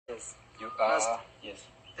Yes. Yes.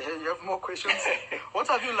 You have more questions? What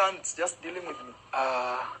have you learned just dealing with me?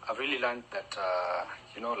 I've really learned that, I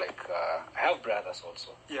have brothers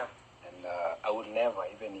also. Yeah. And I would never,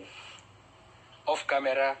 even if off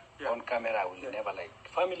camera, on camera, I will never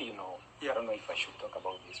family, Yeah. I don't know if I should talk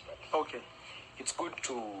about this, but Okay. it's good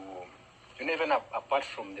to, even apart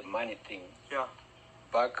from the money thing, Yeah.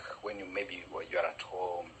 back when you're at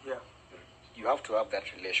home, Yeah. you have to have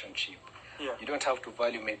that relationship. Yeah. You don't have to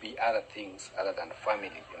value maybe other things other than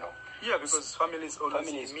family, Yeah, because family is always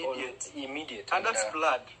immediate. Always immediate. And that's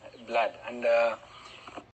blood. Blood. And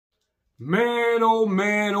man, oh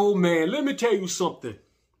man, let me tell you something.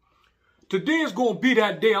 Today is going to be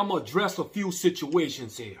that day I'm going to address a few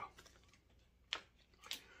situations here.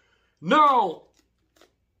 Now,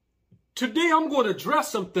 today I'm going to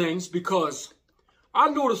address some things because I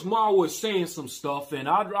noticed Marwa is saying some stuff and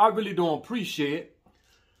I really don't appreciate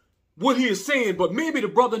what he is saying, but maybe the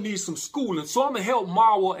brother needs some schooling. So I'm going to help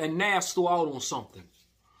Marwa and Nasto out on something.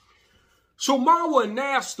 So Marwa and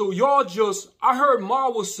Nasto, I heard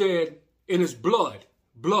Marwa said in his blood.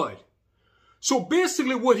 So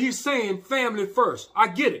basically what he's saying, family first. I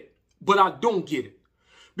get it, but I don't get it.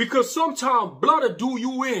 Because sometimes blood will do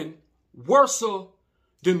you in worse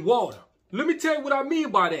than water. Let me tell you what I mean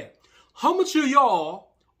by that. How much of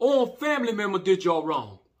y'all own family member did y'all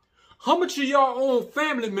wrong? How much of y'all own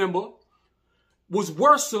family member was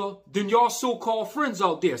worse than y'all so-called friends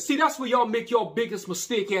out there? See, that's where y'all make your biggest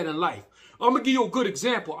mistake at in life. I'm going to give you a good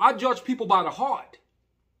example. I judge people by the heart.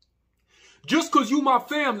 Just because you my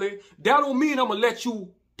family, that don't mean I'm going to let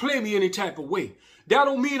you play me any type of way. That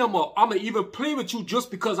don't mean I'm going to even play with you just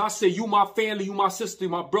because I say you my family, you my sister,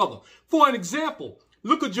 my brother. For an example,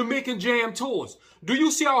 look at Jamaican Jam Tours. Do you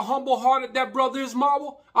see how humble-hearted that brother is,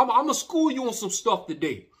 Marwa? I'm going to school you on some stuff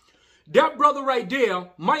today. That brother right there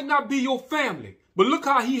might not be your family, but look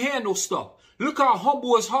how he handles stuff. Look how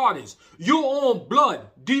humble his heart is. Your own blood,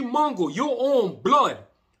 D. Mungo, your own blood.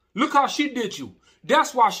 Look how she did you.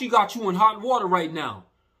 That's why she got you in hot water right now.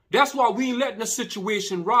 That's why we ain't letting the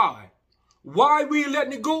situation ride. Why we ain't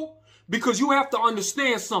letting it go? Because you have to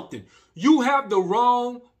understand something. You have the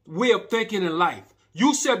wrong way of thinking in life.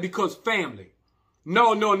 You said because family.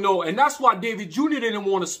 No. And that's why David Jr. didn't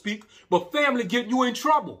want to speak, but family getting you in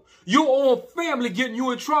trouble. Your own family getting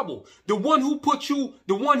you in trouble. The one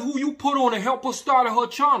who you put on to help her start her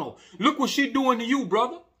channel. Look what she doing to you,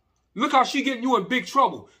 brother. Look how she getting you in big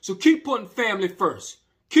trouble. So keep putting family first.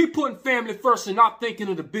 Keep putting family first and not thinking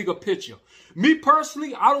of the bigger picture. Me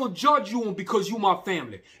personally, I don't judge you because you my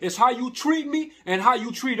family. It's how you treat me and how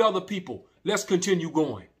you treat other people. Let's continue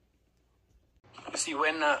going. You see,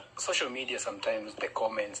 when social media, sometimes the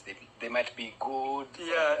comments, they might be good.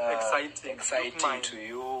 Yeah, exciting to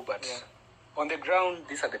you. But on the ground,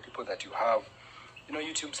 these are the people that you have.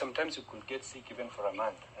 YouTube, sometimes you could get sick even for a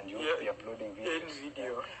month and you won't be uploading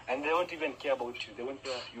videos. And they won't even care about you.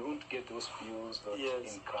 You won't get those views, those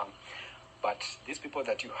income. But these people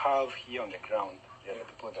that you have here on the ground, they're the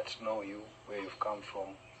people that know you, where you've come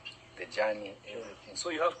from, the journey, everything. So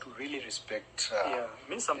you have to really respect. I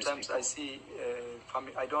mean, sometimes I see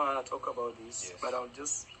family. I don't want to talk about this, but I'll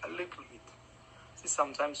just a little bit. See,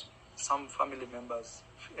 sometimes some family members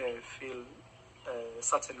feel a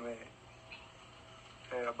certain way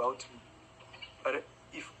about me. But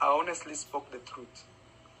if I honestly spoke the truth,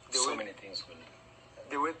 many things will.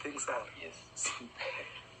 The way things are. Yes.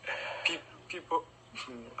 People.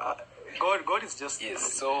 God is just.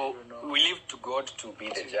 Yes. So we leave to God to be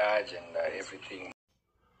the judge and everything.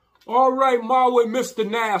 All right, Marwa and Mr.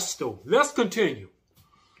 Nasto. Let's continue.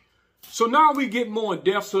 So now we get more in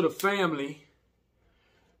depth to the family.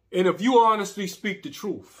 And if you honestly speak the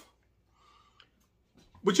truth.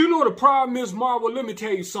 But you know the problem is, Marwa, let me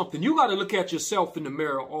tell you something. You got to look at yourself in the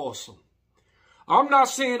mirror also. I'm not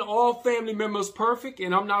saying all family members perfect,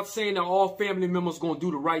 and I'm not saying that all family members going to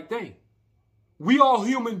do the right thing. We all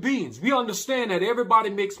human beings. We understand that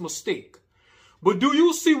everybody makes mistake. But do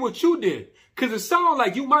you see what you did? Because it sounds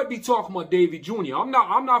like you might be talking about Davey Jr. I'm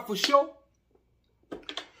not for sure.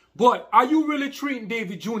 But are you really treating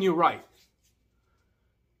Davey Jr. right?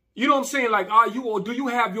 You know what I'm saying? Like, do you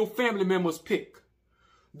have your family members picked?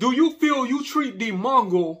 Do you feel you treat the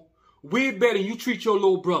Mongol way better than you treat your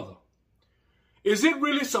little brother? Is it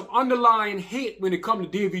really some underlying hate when it comes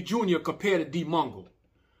to Davey Jr. compared to D Mongol?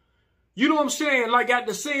 You know what I'm saying? Like at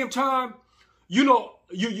the same time,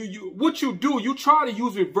 what you do, you try to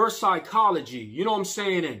use reverse psychology, you know what I'm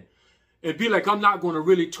saying? And be like, I'm not going to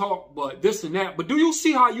really talk, but this and that. But do you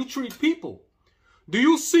see how you treat people? Do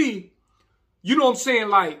you see, you know what I'm saying?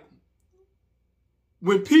 Like,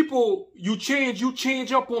 when people, you change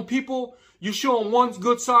up on people, You show them one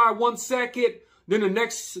good side 1 second, then the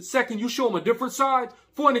next second you show them a different side.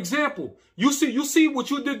 For an example, you see what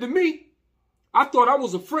you did to me? I thought I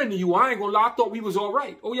was a friend of you. I ain't gonna lie, I thought we was all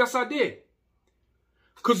right. Oh, yes, I did.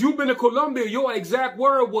 Because you've been to Colombia, your exact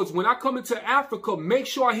word was, when I come into Africa, make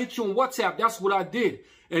sure I hit you on WhatsApp. That's what I did.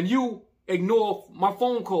 And you ignore my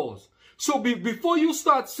phone calls. So before you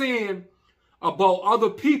start saying about other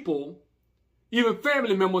people, even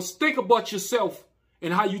family members, think about yourself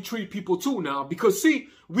and how you treat people too now. Because see,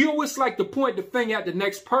 we always like to point the finger at the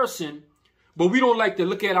next person, but we don't like to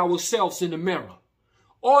look at ourselves in the mirror.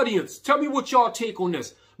 Audience, tell me what y'all take on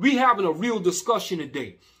this. We having a real discussion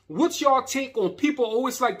today. What's y'all take on people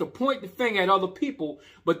always like to point the finger at other people,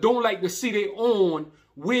 but don't like to see their own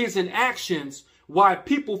ways and actions why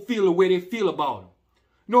people feel the way they feel about them?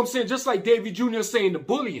 You know what I'm saying? Just like Davey Jr. saying the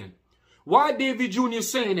bullying. Why Davey Jr.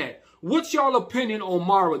 saying that? What's y'all opinion on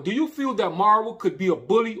Marwa? Do you feel that Marwa could be a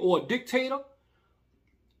bully or a dictator?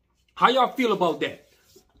 How y'all feel about that?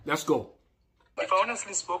 Let's go. If I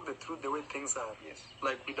honestly spoke the truth, the way things are, yes,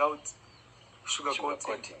 like without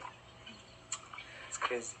sugarcoating, it's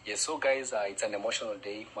crazy. Yes, so guys, it's an emotional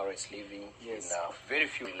day. Marwa is leaving. Yes. And very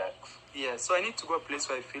few relax. Yeah, so I need to go a place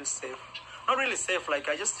where I feel safe. Not really safe, like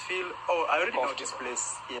I just feel, oh, I already know this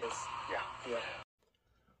place. Yes. Yeah.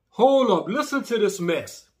 Hold up, listen to this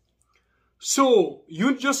mess. So,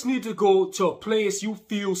 you just need to go to a place you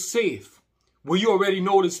feel safe, where you already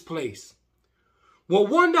know this place. Well,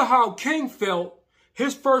 wonder how King felt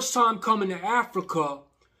his first time coming to Africa,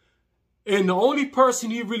 and the only person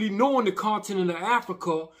he really knew on the continent of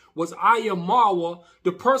Africa was Marwa,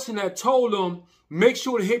 the person that told him, make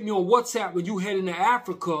sure to hit me on WhatsApp when you head into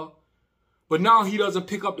Africa. But now he doesn't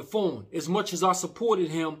pick up the phone. As much as I supported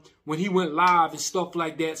him when he went live and stuff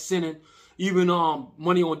like that, sending even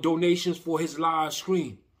money on donations for his live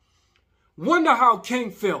stream. Wonder how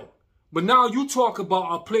King felt. But now you talk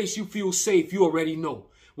about a place you feel safe, you already know.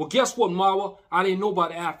 Well, guess what, Marwa? I didn't know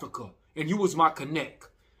about Africa, and you was my connect.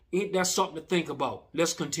 Ain't that something to think about?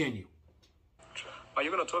 Let's continue. Are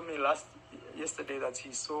you going to tell me yesterday that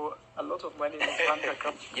he saw a lot of money in his bank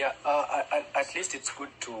account? Yeah, at least it's good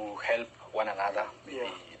to help one another. Maybe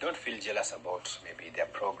don't feel jealous about maybe their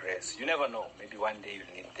progress. You never know. Maybe one day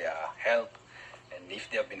you'll need their help. And if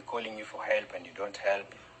they have been calling you for help and you don't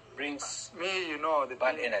help, brings me, you know, the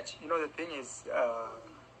bad energy. You know, the thing is,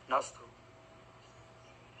 Nasto,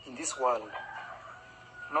 in this world,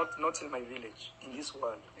 not in my village, in this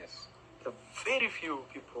world, yes, there are very few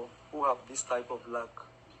people who have this type of luck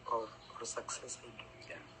or success I do.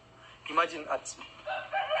 Yeah. Imagine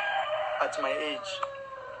at my age,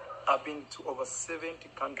 I've been to over 70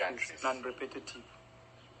 countries, non-repetitive,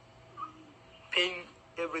 paying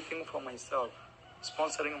everything for myself,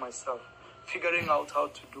 sponsoring myself, figuring out how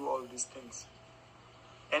to do all these things.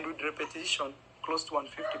 And with repetition, close to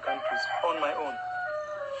 150 countries on my own.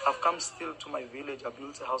 I've come still to my village, I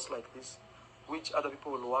built a house like this, which other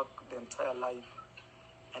people will work their entire life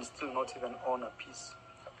and still not even own a piece.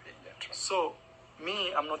 So,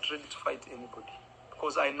 me, I'm not ready to fight anybody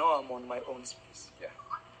because I know I'm on my own space. Yeah.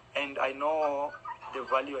 And I know the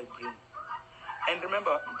value I bring. And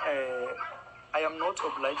remember, I am not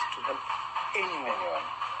obliged to help anyone.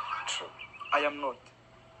 True. I am not.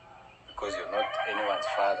 Because you're not anyone's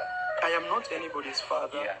father. I am not anybody's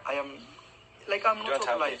father. Yeah. I am, like, I'm not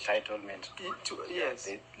obliged. You don't have the entitlement. Yes.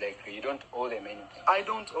 Like, you don't owe them anything. I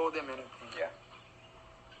don't owe them anything. Yeah.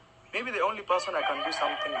 Maybe the only person I can do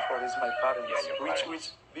something for is my parents. Yeah, your parents. Which,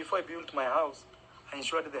 before I built my house, I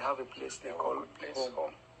ensured they have a place they call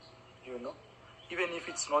home. You know? Even if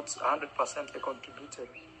it's not 100% they contributed,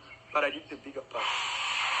 but I did the bigger part.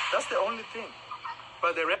 That's the only thing.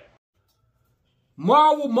 But the rest...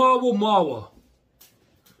 Marwa.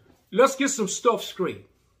 Let's get some stuff straight.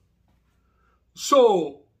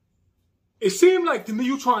 So, it seemed like to me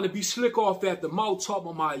you trying to be slick off at the mouth talking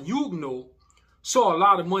about my Yugno saw a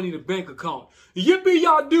lot of money in the bank account. Yippee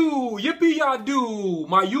y'all do, yippee y'all do.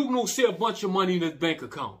 My Yugno see a bunch of money in his bank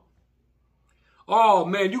account. Oh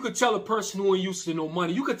man, you could tell a person who ain't used to no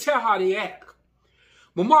money. You could tell how they act.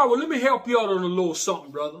 But Marwa, let me help you out on a little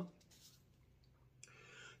something, brother.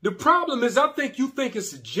 The problem is I think you think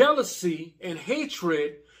it's jealousy and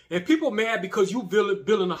hatred and people mad because you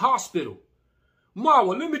building a hospital.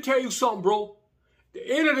 Marwa, let me tell you something, bro. At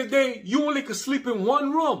the end of the day, you only can sleep in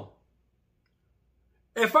one room.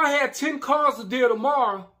 If I had 10 cars a day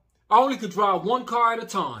tomorrow, I only could drive one car at a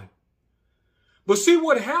time. But see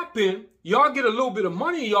what happened, y'all get a little bit of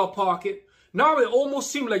money in y'all pocket. Now it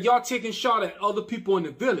almost seems like y'all taking shot at other people in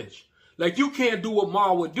the village. Like you can't do what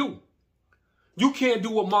Marwa do. You can't do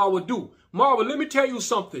what Marwa do. Marwa, let me tell you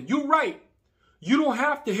something. You're right. You don't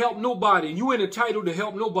have to help nobody. You ain't entitled to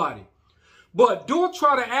help nobody. But don't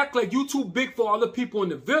try to act like you too big for other people in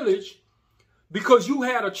the village because you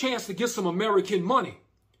had a chance to get some American money.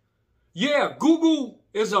 Yeah, Google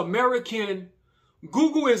is American.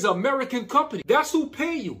 Google is an American company. That's who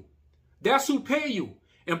pay you. That's who pay you.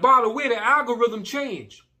 And by the way, the algorithm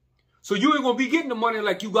changed. So you ain't going to be getting the money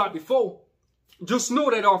like you got before. Just know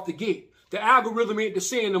that off the gate. The algorithm ain't the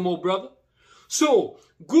same no more, brother. So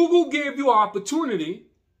Google gave you an opportunity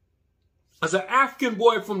as an African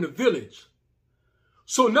boy from the village.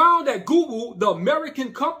 So now that Google, the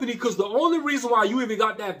American company, because the only reason why you even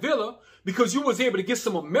got that villa, because you was able to get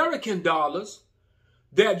some American dollars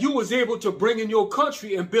that you was able to bring in your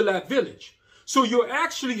country and build that village. So you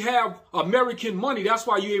actually have American money. That's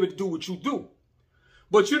why you're able to do what you do.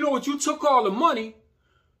 But you know what? You took all the money,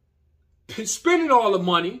 spending all the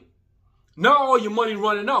money. Now all your money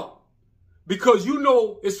running out. Because you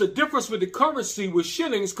know it's the difference with the currency with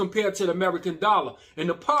shillings compared to the American dollar and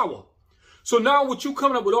the power. So now what you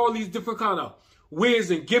coming up with all these different kind of ways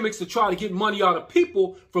and gimmicks to try to get money out of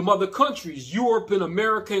people from other countries, Europe and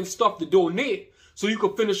America and stuff to donate so you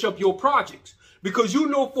can finish up your projects. Because you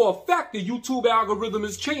know for a fact the YouTube algorithm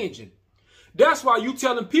is changing. That's why you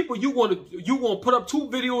telling people you want to put up 2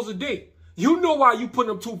 videos a day. You know why you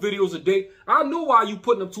putting up 2 videos a day. I know why you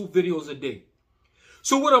putting up 2 videos a day.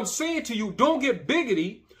 So what I'm saying to you, don't get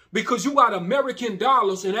biggity because you got American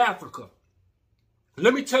dollars in Africa.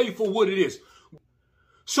 Let me tell you for what it is.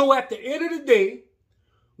 So at the end of the day,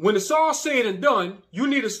 when it's all said and done, you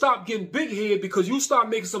need to stop getting big head because you start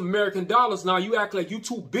making some American dollars now. You act like you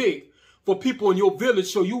too big for people in your village,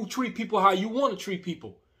 so you treat people how you want to treat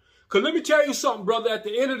people. Because let me tell you something, brother. At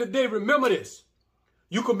the end of the day, remember this.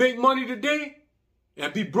 You can make money today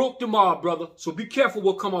and be broke tomorrow, brother. So be careful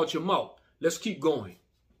what come out your mouth. Let's keep going.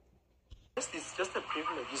 It's just a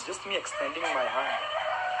privilege. It's just me extending my hand.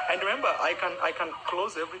 And remember, I can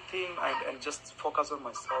close everything and just focus on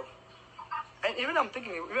myself. And even I'm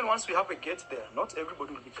thinking, even once we have a gate there, not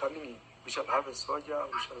everybody will be coming in. We shall have a soldier.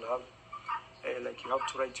 We shall have, like you have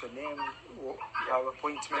to write your name, or you have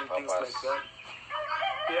appointment, things like that.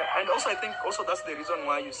 Yeah, and also I think also that's the reason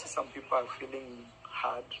why you see some people are feeling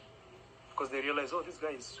hard. Because they realize, oh, this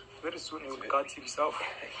guy is very soon he will cut himself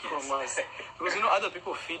from us. Because you know other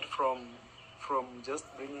people feed from just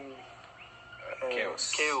bringing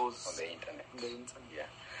chaos on the internet. Yeah.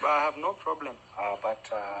 But I have no problem.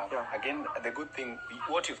 Again, the good thing,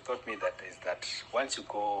 what you've taught me that is that once you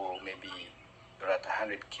go, maybe you're at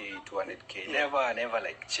 100K, 200K, never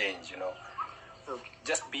like change, you know. Okay.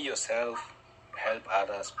 Just be yourself, help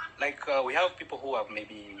others. Like we have people who have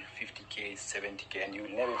maybe 50K, 70K, and you will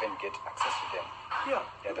never even get access to them.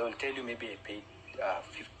 Yeah. They will tell you maybe I paid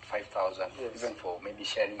 5,000, even for maybe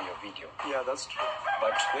sharing your video. Yeah, that's true.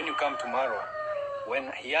 But when you come to Marwa,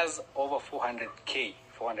 when he has over 400K,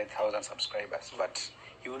 400,000 subscribers, but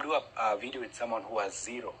he will do a video with someone who has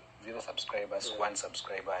zero subscribers, 1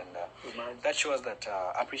 subscriber, and that shows that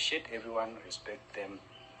appreciate everyone, respect them.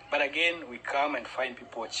 But again, we come and find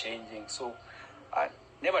people changing, so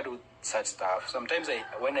never do such stuff. Sometimes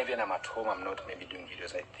whenever I'm at home, I'm not maybe doing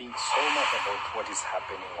videos. I think so much about what is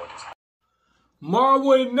happening,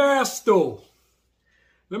 Marwa Nasto.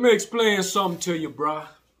 Let me explain something to you, bruh.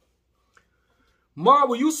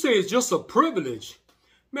 Marwa, you say it's just a privilege.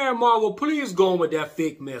 Man, Marwa, please go on with that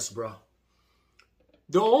fake mess, bruh.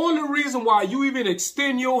 The only reason why you even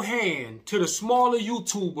extend your hand to the smaller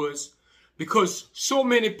YouTubers because so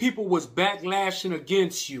many people was backlashing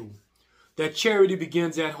against you that charity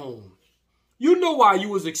begins at home. You know why you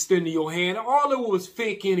was extending your hand. All of it was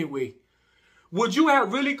fake anyway. Would you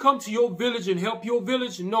have really come to your village and help your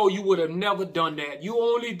village? No, you would have never done that. You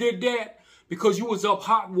only did that because you was up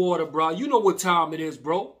hot water, bro. You know what time it is,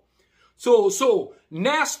 bro. So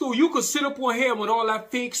Nasto, you could sit up on here with all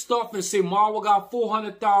that fake stuff and say Marwa got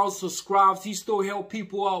 400,000 subscribers. He still help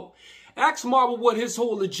people out. Ask Marwa what his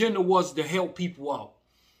whole agenda was to help people out.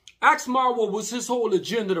 Ask Marwa what was his whole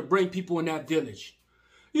agenda to bring people in that village.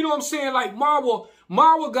 You know what I'm saying? Like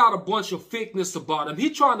Marwa got a bunch of fakeness about him.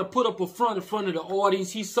 He trying to put up a front in front of the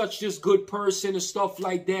audience. He's such this good person and stuff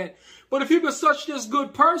like that. But if he was such this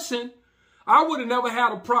good person, I would have never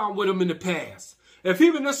had a problem with him in the past. If he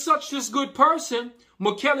was such this good person,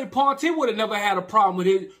 McKelly Ponte would have never had a problem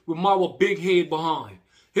with Marwa big head behind.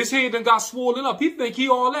 His head done got swollen up. He think he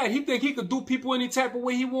all that. He think he could do people any type of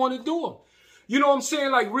way he want to do them. You know what I'm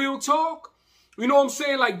saying? Like real talk. You know what I'm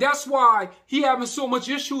saying? Like, that's why he having so much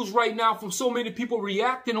issues right now from so many people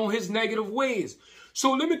reacting on his negative ways.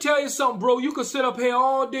 So let me tell you something, bro. You can sit up here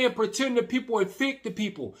all day and pretend to people and fake to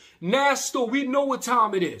people. Nasto, we know what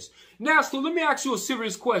time it is. Nasto, let me ask you a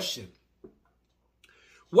serious question.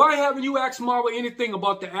 Why haven't you asked Marwa anything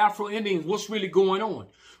about the Afro-Indians? What's really going on?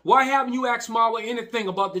 Why haven't you asked Marwa anything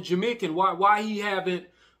about the Jamaican? Why he haven't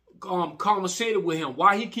conversated with him?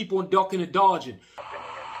 Why he keep on ducking and dodging?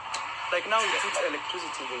 Like now he puts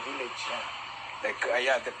electricity in the village. Yeah.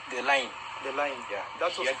 Like, the line. The line. Yeah.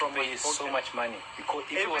 That was from pay so much money. Because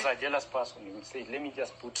if he was a jealous person, he would say, let me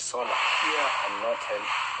just put solar. Yeah. And not help.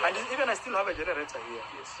 Yeah. And even I still have a generator here.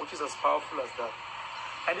 Yes. Which is as powerful as that.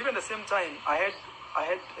 And even at the same time, I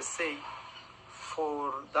had a say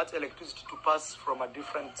for that electricity to pass from a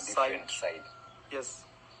different side. Yes.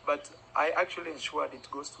 But I actually ensured it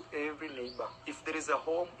goes to every neighbor. If there is a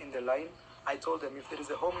home in the line, I told them, if there is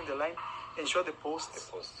a home in the line, ensure the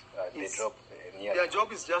posts. They drop near. Their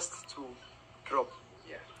job is just to drop.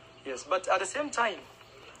 Yeah. Yes. But at the same time,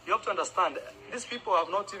 you have to understand, these people have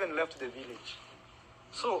not even left the village.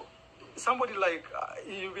 So, somebody like,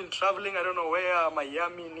 you've been traveling, I don't know where,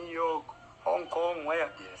 Miami, New York, Hong Kong, where?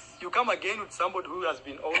 Yes. You come again with somebody who has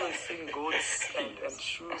been always seeing goats and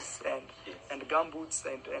shoes and gumboots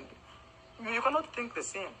and you cannot think the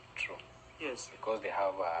same. True. Yes. Because they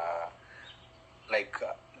have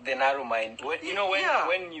the narrow mind.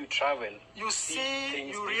 When you travel, you see,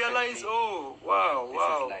 you realize, oh,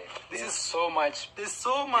 wow. This is so much. There's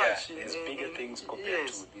so much. Yeah, there's bigger things compared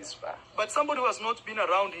to this. But somebody who has not been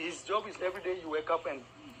around, his job is every day you wake up and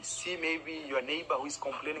see maybe your neighbor who is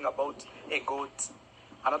complaining about a goat.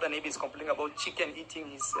 Another neighbor is complaining about chicken eating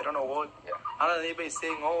his, I don't know what. Yeah. Another neighbor is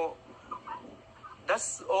saying, oh,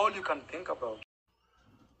 that's all you can think about.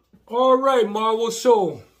 All right, Marwa.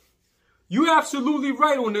 So, you're absolutely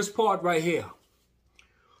right on this part right here.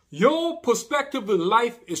 Your perspective in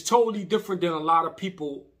life is totally different than a lot of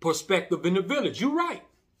people's perspective in the village. You're right.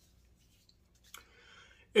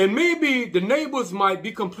 And maybe the neighbors might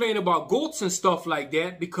be complaining about goats and stuff like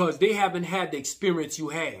that because they haven't had the experience you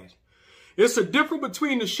had. It's a difference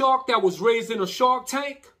between the shark that was raised in a shark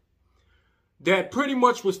tank that pretty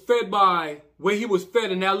much was fed by where he was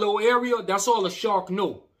fed in that little area. That's all a shark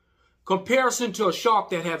know. Comparison to a shark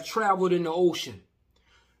that have traveled in the ocean.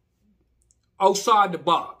 Outside the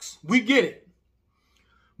box. We get it.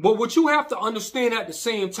 But what you have to understand at the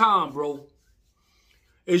same time, bro,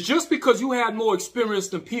 is just because you had more experience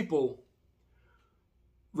than people,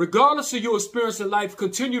 regardless of your experience in life,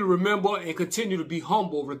 continue to remember and continue to be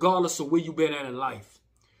humble regardless of where you've been at in life.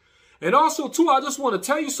 And also, too, I just want to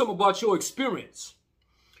tell you something about your experience.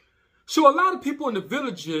 So a lot of people in the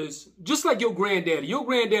villages, just like your granddaddy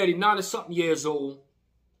 90-something years old,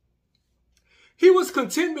 he was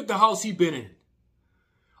content with the house he been in.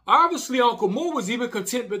 Obviously, Uncle Mo was even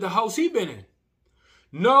content with the house he been in.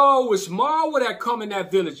 No, it's Marwa that come in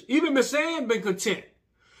that village. Even Miss Ann been content.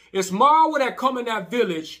 It's Marwa that come in that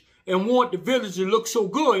village and want the village to look so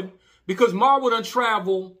good because Marwa done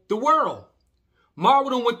travel the world. Marwa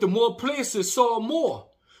done went to more places, saw more.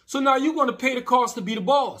 So now you're going to pay the cost to be the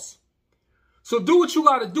boss. So do what you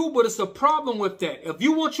got to do, but it's a problem with that. If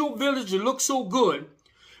you want your village to look so good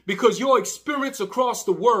because your experience across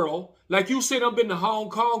the world, like you said, I've been to Hong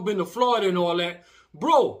Kong, been to Florida and all that,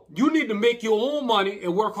 bro, you need to make your own money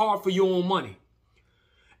and work hard for your own money.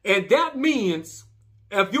 And that means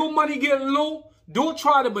if your money getting low, don't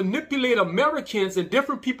try to manipulate Americans and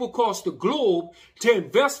different people across the globe to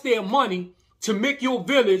invest their money to make your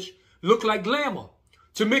village look like glamour.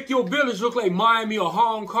 To make your village look like Miami or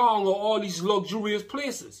Hong Kong or all these luxurious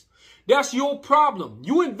places. That's your problem.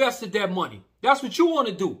 You invested that money. That's what you want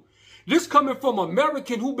to do. This coming from an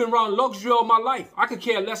American who been around luxury all my life. I could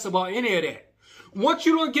care less about any of that. Once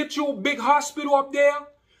you don't get your big hospital up there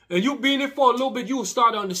and you be in it for a little bit, you will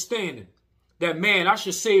start understanding that, man, I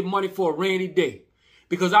should save money for a rainy day.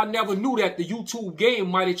 Because I never knew that the YouTube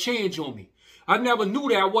game might have changed on me. I never knew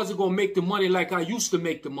that I wasn't going to make the money like I used to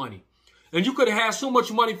make the money. And you could have had so much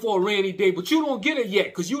money for a rainy day, but you don't get it yet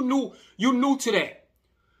because you new to that.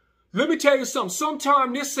 Let me tell you something.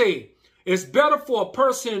 Sometimes they say it's better for a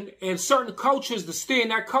person in certain cultures to stay in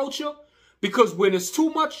that culture because when it's too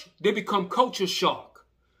much, they become culture shock.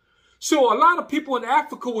 So a lot of people in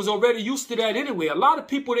Africa was already used to that anyway. A lot of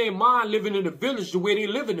people didn't mind living in the village the way they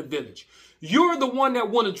live in the village. You're the one that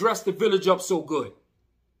want to dress the village up so good.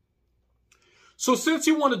 So since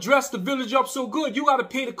you want to dress the village up so good, you got to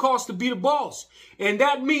pay the cost to be the boss. And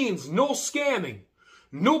that means no scamming.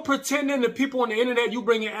 No pretending that people on the internet, you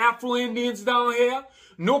bringing Afro-Indians down here.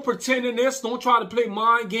 No pretending this. Don't try to play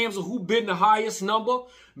mind games of who bid the highest number.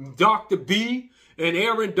 Dr. B and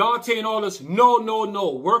Aaron Dante and all this. No, no,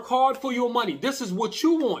 no. Work hard for your money. This is what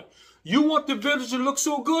you want. You want the village to look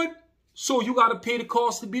so good? So you got to pay the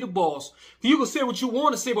cost to be the boss. You can say what you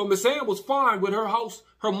want to say, but Miss Ann was fine with her house,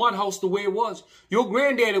 her mud house the way it was. Your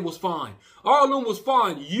granddaddy was fine. All of them was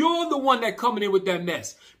fine. You're the one that coming in with that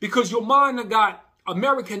mess because your mind done got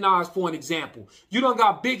Americanized, for an example. You done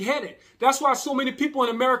got big-headed. That's why so many people in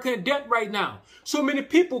America in debt right now. So many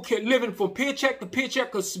people living from paycheck to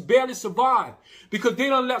paycheck can barely survive because they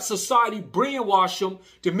don't let society brainwash them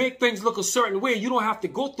to make things look a certain way. You don't have to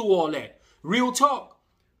go through all that. Real talk.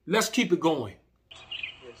 Let's keep it going.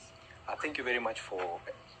 Yes. Thank you very much for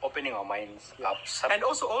opening our minds up. And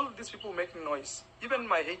also all these people making noise, even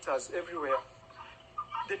my haters everywhere,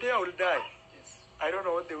 the day I will die, yes, I don't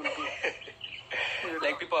know what they will do.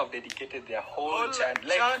 Like people have dedicated their whole channel.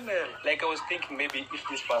 Like I was thinking maybe if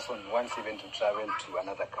this person wants even to travel to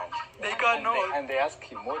another country. They can't know. And they ask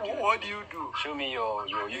him, what do you do? Show me your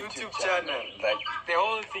YouTube channel. Like the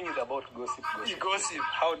whole thing is about gossip. Gossip.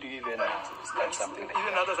 How do you even start something like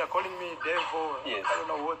even that? Others are calling me devil. Yes. I don't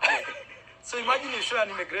know what. So imagine you show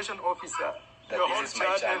an immigration officer that this is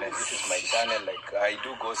my channel. This is my channel. Like I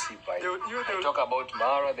do gossip. I talk about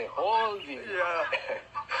Marwa, the whole video. Yeah.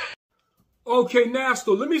 Okay,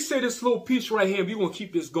 Nasto, let me say this little piece right here. We're going to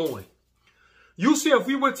keep this going. You see, if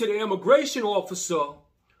we went to the immigration officer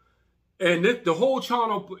and the whole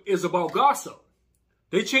channel is about gossip,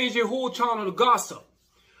 they changed their whole channel to gossip.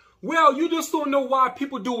 Well, you just don't know why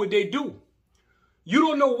people do what they do. You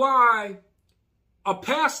don't know why a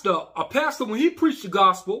pastor, when he preached the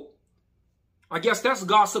gospel, I guess that's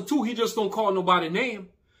gossip too. He just don't call nobody name.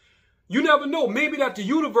 You never know. Maybe that the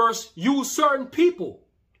universe used certain people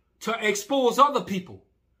to expose other people.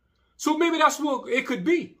 So maybe that's what it could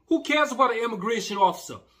be. Who cares about an immigration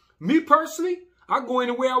officer? Me personally, I go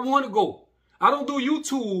anywhere I want to go. I don't do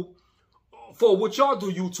YouTube for what y'all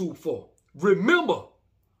do YouTube for. Remember,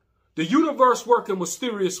 the universe works in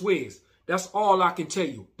mysterious ways. That's all I can tell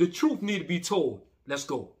you. The truth need to be told. Let's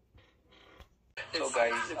go. So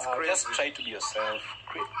guys, just try to be yourself.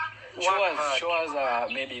 Show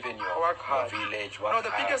us maybe even your village. No,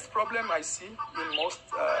 the biggest problem I see in most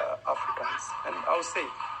Africans, and I'll say,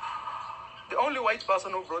 the only white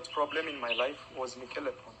person who brought problem in my life was Michele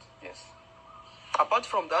Pont. Yes. Apart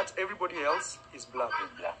from that, everybody else is black.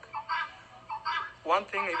 One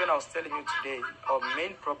thing even I was telling you today, our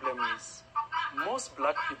main problem is most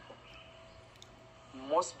black people,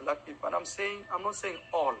 and I'm not saying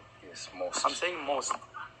all. Yes, most. I'm saying most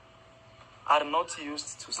are not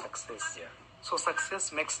used to success. Yeah. So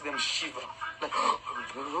success makes them shiver. Like,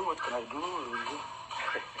 what can I do?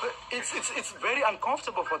 It's very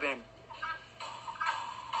uncomfortable for them.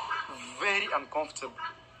 Very uncomfortable.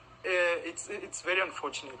 It's very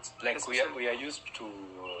unfortunate. Like we are used to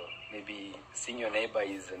maybe seeing your neighbor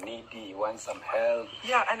is needy, wants some help.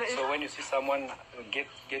 Yeah, and so when you see someone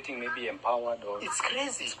getting maybe empowered, or it's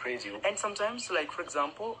crazy. It's crazy. And sometimes, like for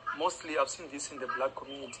example, mostly I've seen this in the black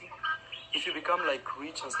community. If you become like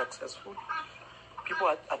rich and successful, people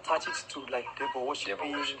attach it to like devil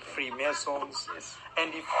worshiping, Freemasons. Yes.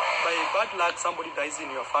 And if by bad luck somebody dies in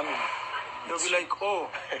your family, they'll be like, oh,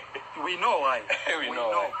 we know why. we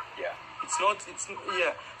know. Yeah.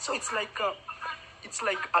 Yeah. So it's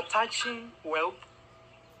like attaching wealth.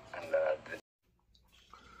 And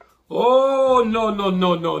oh,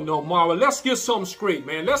 no, Marwa. Let's get something straight,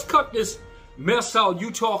 man. Let's cut this mess out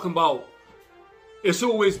you talking about. It's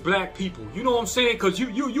always black people. You know what I'm saying? Because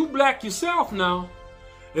you black yourself now.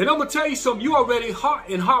 And I'm going to tell you something. You already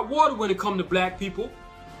in hot water when it comes to black people.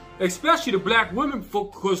 Especially the black women.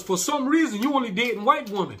 Because for some reason, you only dating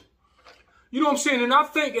white women. You know what I'm saying? And I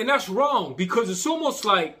think, and that's wrong. Because it's almost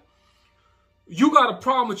like you got a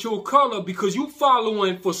problem with your color because you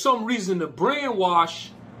following, for some reason, the brainwash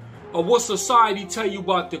of what society tell you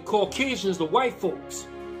about the Caucasians, the white folks.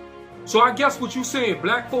 So I guess what you saying,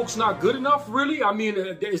 black folks not good enough, really? I mean,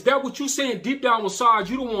 is that what you saying deep down inside?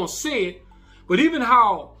 You don't want to say it. But even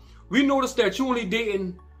how we noticed that you only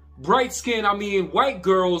dating bright skin, white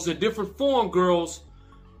girls and different foreign girls.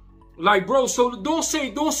 Like, bro, so don't say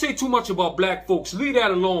too much about black folks. Leave that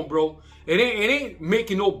alone, bro. It ain't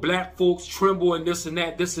making no black folks tremble and this and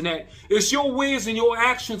that. It's your ways and your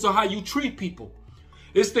actions of how you treat people.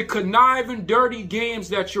 It's the conniving, dirty games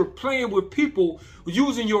that you're playing with people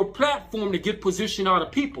using your platform to get position out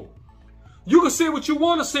of people. You can say what you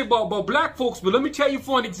want to say about black folks, but let me tell you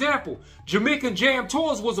for an example. Jamaican Jam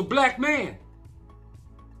Tours was a black man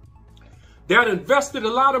that invested a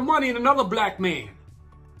lot of money in another black man.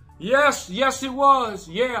 Yes, it was.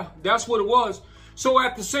 Yeah, that's what it was. So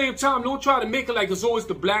at the same time, don't try to make it like it's always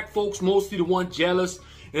the black folks, mostly the one jealous.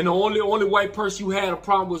 And the only white person you had a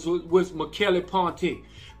problem was Michele Ponte.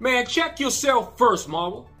 Man, check yourself first,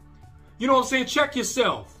 Marwa. You know what I'm saying? Check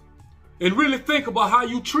yourself. and really think about how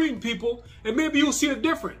you treating people, and maybe you'll see a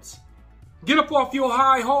difference. Get up off your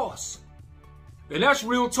high horse. And that's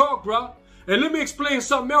real talk, bro. And let me explain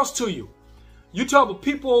something else to you. You talk about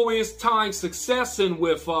people always tying success in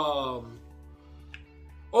with, oh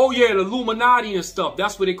yeah, the Illuminati and stuff.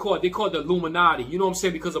 That's what they call it. They call it the Illuminati. You know what I'm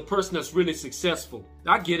saying? Because a person that's really successful.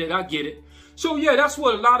 I get it. I get it. So yeah, that's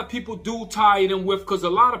what a lot of people do tie it in with, because a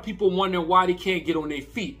lot of people wonder why they can't get on their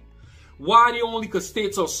feet. Why they only could stay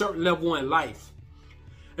to a certain level in life.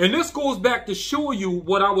 And this goes back to show you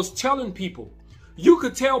what I was telling people. You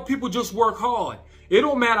could tell people just work hard. It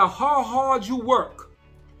don't matter how hard you work.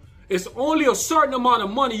 It's only a certain amount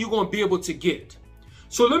of money you're going to be able to get.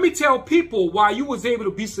 So let me tell people why you was able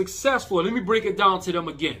to be successful. Let me break it down to them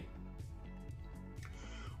again.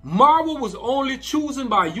 Marwa was only chosen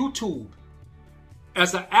by YouTube.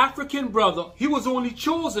 As an African brother, he was only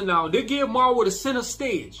chosen now. They gave Marwa the center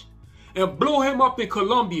stage and blow him up in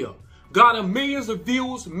Colombia. Got him millions of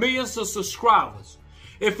views, millions of subscribers.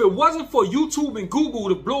 If it wasn't for YouTube and Google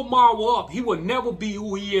to blow Marwa up, he would never be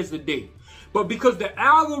who he is today. But because the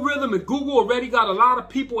algorithm and Google already got a lot of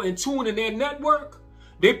people in tune in their network,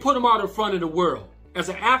 they put him out in front of the world as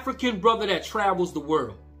an African brother that travels the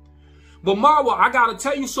world. But Marwa, I got to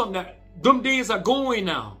tell you something, that them days are going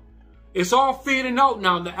now. It's all fading out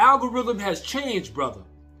now. The algorithm has changed, brother.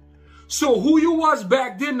 So who you was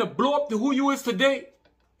back then to blow up to who you is today,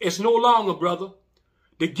 it's no longer, brother.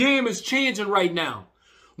 The game is changing right now.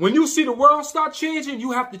 When you see the world start changing,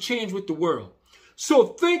 you have to change with the world. So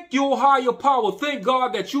thank your higher power. Thank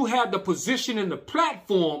God that you had the position and the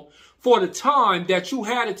platform for the time that you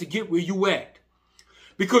had it to get where you at.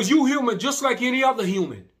 Because you human just like any other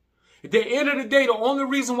human. At the end of the day, the only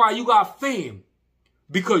reason why you got fame,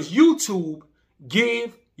 because YouTube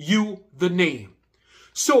gave you the name.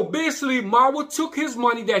 So basically, Marwa took his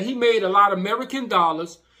money that he made, a lot of American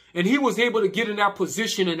dollars, and he was able to get in that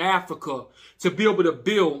position in Africa to be able to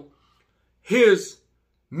build his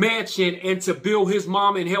mansion and to build his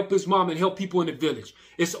mom and help people in the village.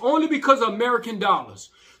 It's only because of American dollars.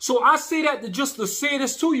 So I say that just to say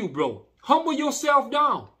this to you, bro. Humble yourself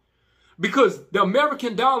down. Because the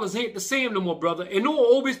American dollars ain't the same no more, brother. And don't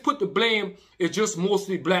always put the blame, it's just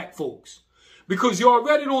mostly black folks. Because you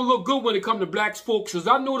already don't look good when it comes to black folks. Because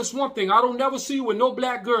I notice one thing, I don't never see you with no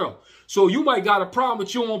black girl. So you might got a problem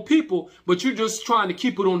with your own people, but you're just trying to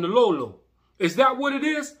keep it on the low. Is that what it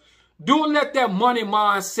is? Don't let that money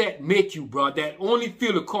mindset make you, bro. That only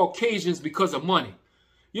feel the Caucasians because of money.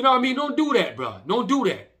 You know what I mean? Don't do that, bro. Don't do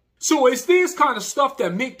that. So it's these kind of stuff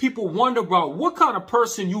that make people wonder about what kind of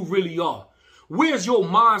person you really are. Where's your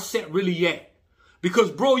mindset really at?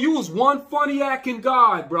 Because, bro, you was one funny acting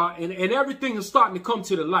guy, bro, and everything is starting to come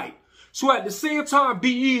to the light. So at the same time,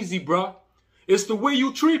 be easy, bro. It's the way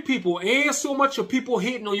you treat people. It ain't so much of people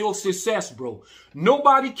hating on your success, bro.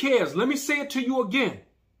 Nobody cares. Let me say it to you again.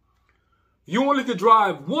 You only can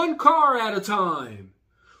drive one car at a time.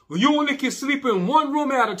 You only can sleep in one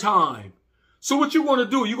room at a time. So what you going to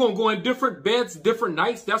do? You going to go in different beds, different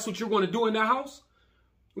nights? That's what you're going to do in that house?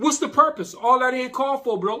 What's the purpose? All that ain't called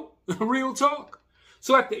for, bro. Real talk.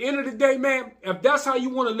 So at the end of the day, man, if that's how you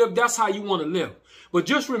want to live, that's how you want to live. But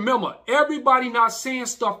just remember, everybody not saying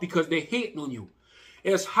stuff because they hating on you.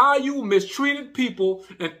 It's how you mistreated people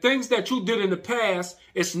and things that you did in the past.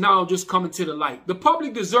 It's now just coming to the light. The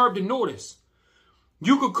public deserve to know this.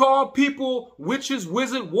 You could call people witches,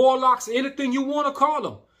 wizards, warlocks, anything you want to call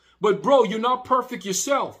them. But bro, you're not perfect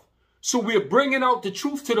yourself. So we're bringing out the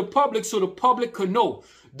truth to the public so the public can know.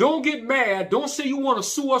 Don't get mad. Don't say you want to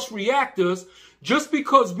sue us reactors just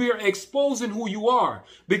because we're exposing who you are.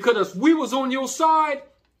 Because if we was on your side,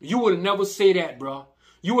 you would have never say that, bro.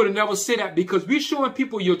 You would have never said that because we're showing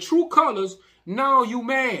people your true colors. Now you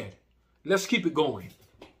mad. Let's keep it going.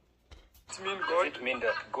 It means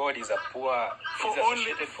that God is a poor, for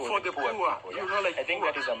the poor people. Yeah. You know, like I think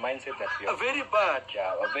that is a mindset that we have. Very bad.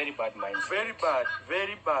 Yeah, a very bad mindset. Very bad.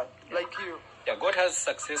 Very bad. Yeah. Like you. Yeah, God has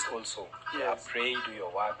success also. Yes. Pray, do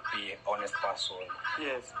your work, be an honest person.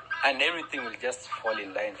 Yes. And everything will just fall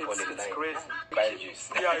in line, fall in line. It's crazy. Biologies.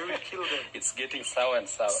 Yeah, you will kill them. It's getting sour and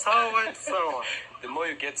sour. Sour and sour. The more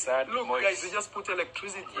you get sad, look, the more guys, they just put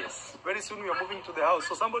electricity. Yes. Very soon we are moving to the house.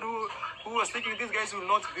 So somebody who was thinking these guys will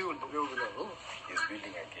not build, they will be like, oh. He's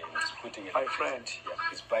building again. He's putting it. My friend. Yeah.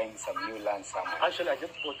 He's buying some new land somewhere. Actually, I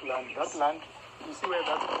just bought land. That land, you see where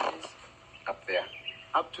that land is? Up there.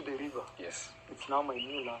 Up to the river. Yes. It's now my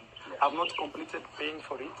new land. Yeah. I've not completed paying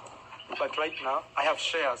for it, but right now I have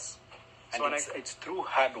shares. And so it's through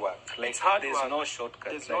hard work. Like there's no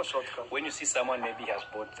shortcut. There's no shortcut. When you see someone maybe has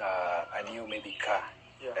bought a new maybe car,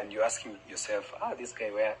 and you're asking yourself, this guy,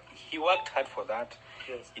 where he worked hard for that,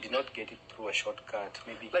 he did not get it through a shortcut.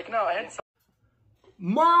 Maybe like now I had some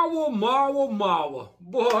Marwa.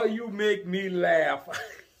 Boy, you make me laugh.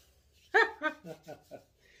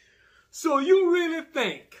 So you really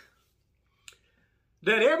think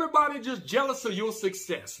that everybody just jealous of your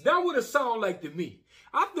success? That would have sounded like to me.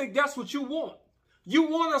 I think that's what you want. You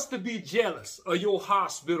want us to be jealous of your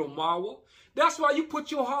hospital, Marwa. That's why you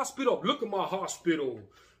put your hospital up. Look at my hospital.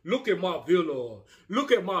 Look at my villa.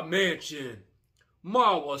 Look at my mansion.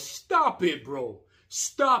 Marwa, stop it, bro.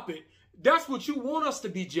 Stop it. That's what you want us to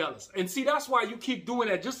be jealous. And see, that's why you keep doing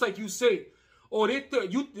that. Just like you say, oh, they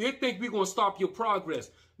think we're going to stop your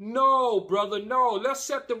progress. No, brother, no. Let's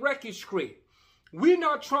set the record straight. We're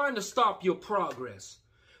not trying to stop your progress.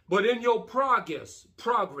 But in your progress,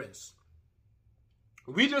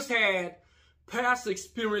 we just had past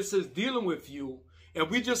experiences dealing with you, and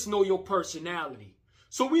we just know your personality.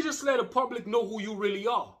 So we just let the public know who you really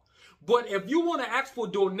are. But if you want to ask for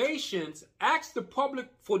donations, ask the public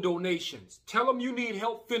for donations. Tell them you need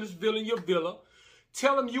help finish building your villa.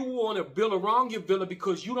 Tell them you want to build around your villa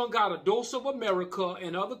because you don't got a dose of America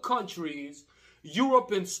and other countries,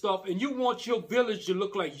 Europe and stuff, and you want your village to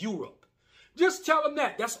look like Europe. Just tell them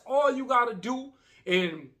that. That's all you got to do.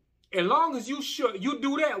 And as long as you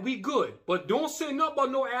do that, we good. But don't say nothing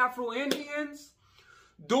about no Afro-Indians.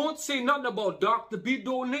 Don't say nothing about Dr. B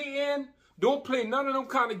donating. Don't play none of them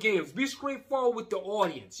kind of games. Be straightforward with the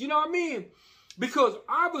audience. You know what I mean? Because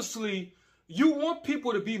obviously, you want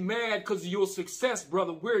people to be mad because of your success,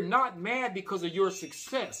 brother. We're not mad because of your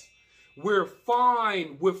success. We're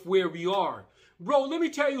fine with where we are. Bro, let me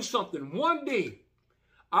tell you something. One day,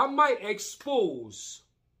 I might expose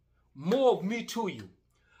more of me to you.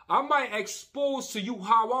 I might expose to you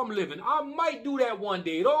how I'm living. I might do that one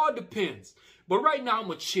day. It all depends. But right now, I'm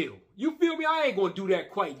going to chill. You feel me? I ain't going to do that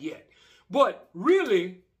quite yet. But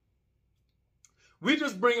really, we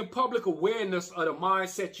just bringing public awareness of the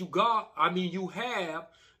mindset you got. I mean,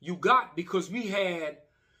 you got because we had,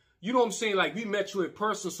 you know what I'm saying? Like, we met you in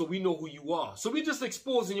person, so we know who you are. So we just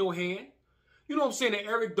exposing your hand. You know what I'm saying? And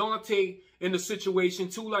Eric Dante in the situation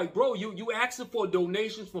too. Like, bro, you asking for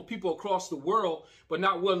donations from people across the world, but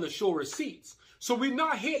not willing to show receipts. So we're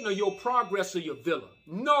not hitting on your progress of your villa.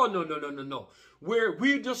 No.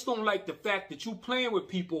 We just don't like the fact that you playing with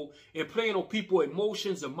people and playing on people's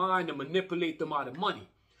emotions and mind to manipulate them out of money.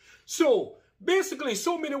 So basically, in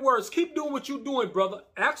so many words, keep doing what you're doing, brother.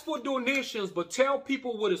 Ask for donations, but tell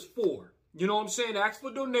people what it's for. You know what I'm saying? Ask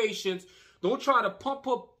for donations. Don't try to pump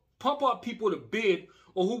up people to bid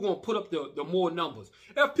or who gonna put up the more numbers.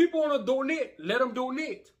 If people want to donate, let them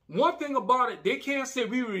donate. One thing about it, they can't say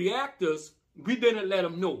we reactors. We didn't let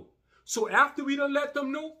them know. So after we done let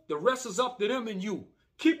them know, the rest is up to them and you.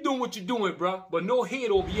 Keep doing what you're doing, bro. But no hate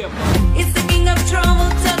over here, bro. It's the King of Trouble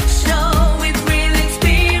Talk Show with